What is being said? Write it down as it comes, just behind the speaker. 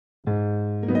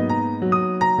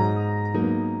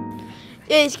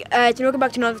Yes, welcome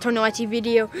back to another Tornado IT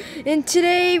video. And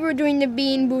today we're doing the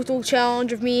Bean Boozled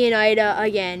challenge of me and Ida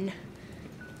again.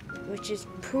 Which is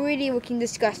pretty looking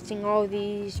disgusting, all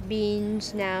these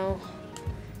beans now.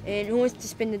 And who wants to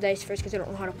spin the dice first, because I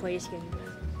don't know how to play this game.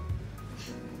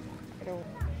 I don't.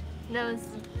 No,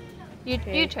 you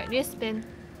try, you spin.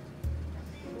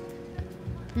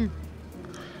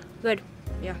 Good,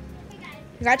 yeah.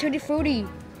 I got Tutti Frutti.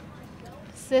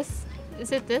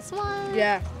 Is it this one?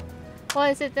 Yeah. Or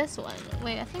is it this one?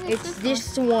 Wait, I think it's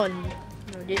this one.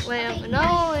 No, this Wait,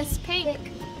 no, it's pink.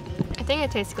 I think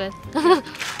it tastes good.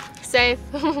 Safe.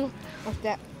 What's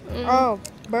that? Oh,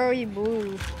 berry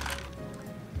blue.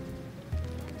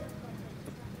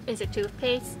 Is it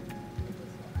toothpaste?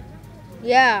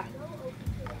 Yeah.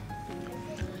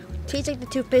 Tastes like the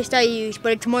toothpaste I use,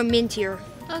 but it's more mintier.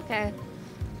 Okay.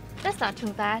 That's not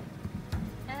too bad.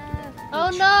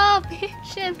 Oh no,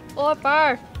 patient or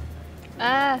bird.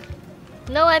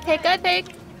 No, I pick.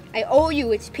 I owe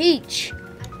you, it's peach.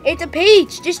 It's a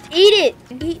peach, just eat it.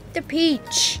 Eat the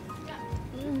peach.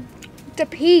 It's a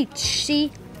peach,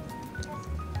 see?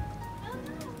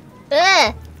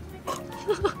 I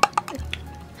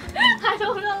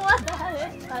don't know what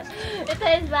that is, but it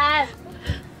tastes bad.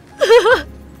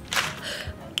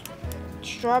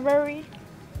 Strawberry.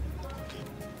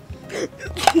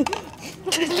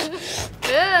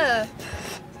 Yeah.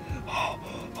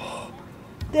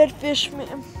 Dead fish,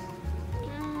 man.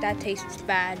 That tastes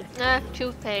bad.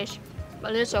 Toothpaste,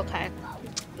 but it's okay.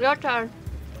 Your turn.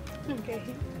 Okay.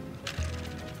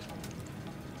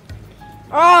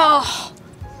 Oh.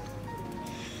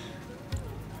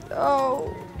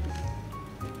 Oh.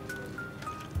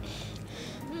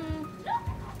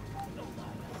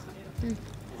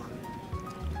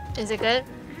 Is it good?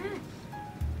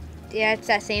 Yeah, it's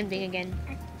that same thing again.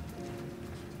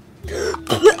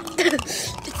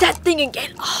 It's that thing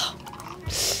again. Oh.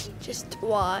 Just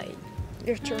why?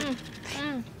 Your turn.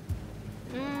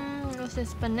 Is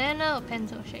this banana or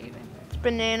pencil shaving? It's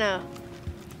banana.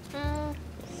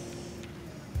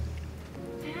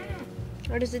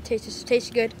 How does it taste? Does it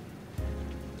taste good?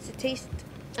 Does it taste?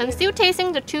 I'm still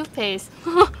tasting the toothpaste.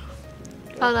 Hold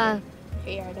on.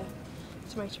 Hey, Ida.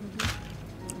 It's my turn.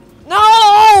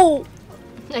 No!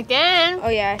 Again? Oh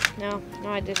yeah. No,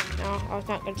 I just no. I was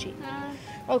not gonna cheat.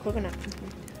 Oh, coconut.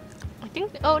 I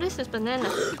think. Oh, this is banana.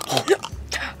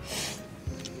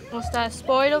 What's that?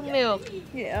 Spoiled milk.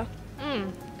 Yeah.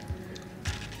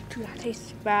 Dude, that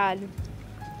tastes bad.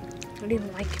 I don't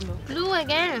even like milk. Blue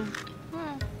again.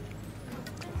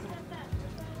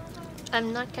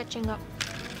 I'm not catching up.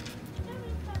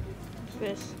 What's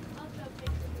this?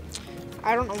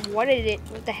 I don't know what it is.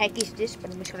 What the heck is this?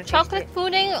 But I'm just gonna taste Chocolate it.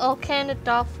 pudding or canned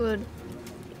dog food?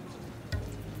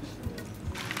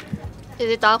 Is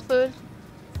it dog food?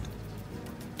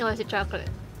 Or is it chocolate?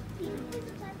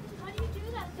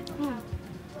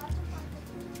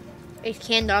 It's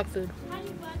canned dog food.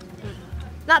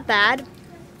 Not bad.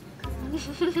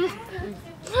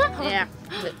 Yeah.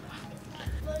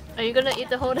 Are you gonna eat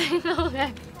the whole thing?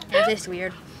 Okay. Yeah, this is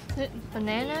weird. Is it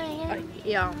banana again?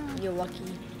 Yeah, you're lucky.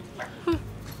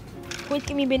 Please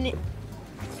give me banana.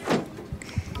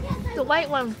 The white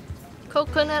one.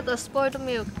 Coconut or spoiled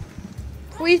milk?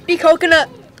 Please be coconut.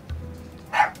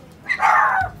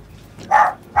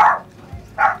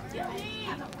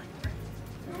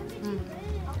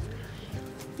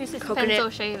 This is Coconut. pencil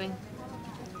shaving.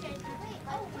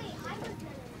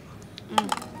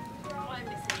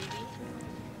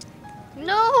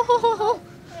 No!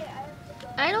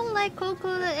 I don't like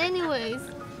coconut anyways.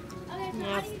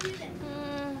 Yeah.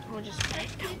 I'll just.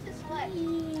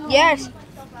 Yes.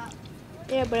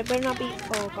 Yeah, but it better not be.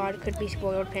 Oh god, it could be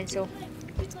spoiled pencil.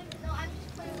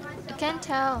 I can't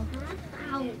tell.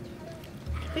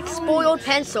 Like spoiled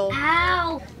pencil.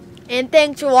 Ow! And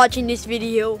thanks for watching this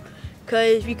video,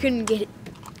 cause we couldn't get it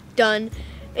done.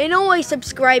 And always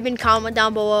subscribe and comment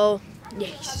down below.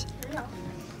 Yes.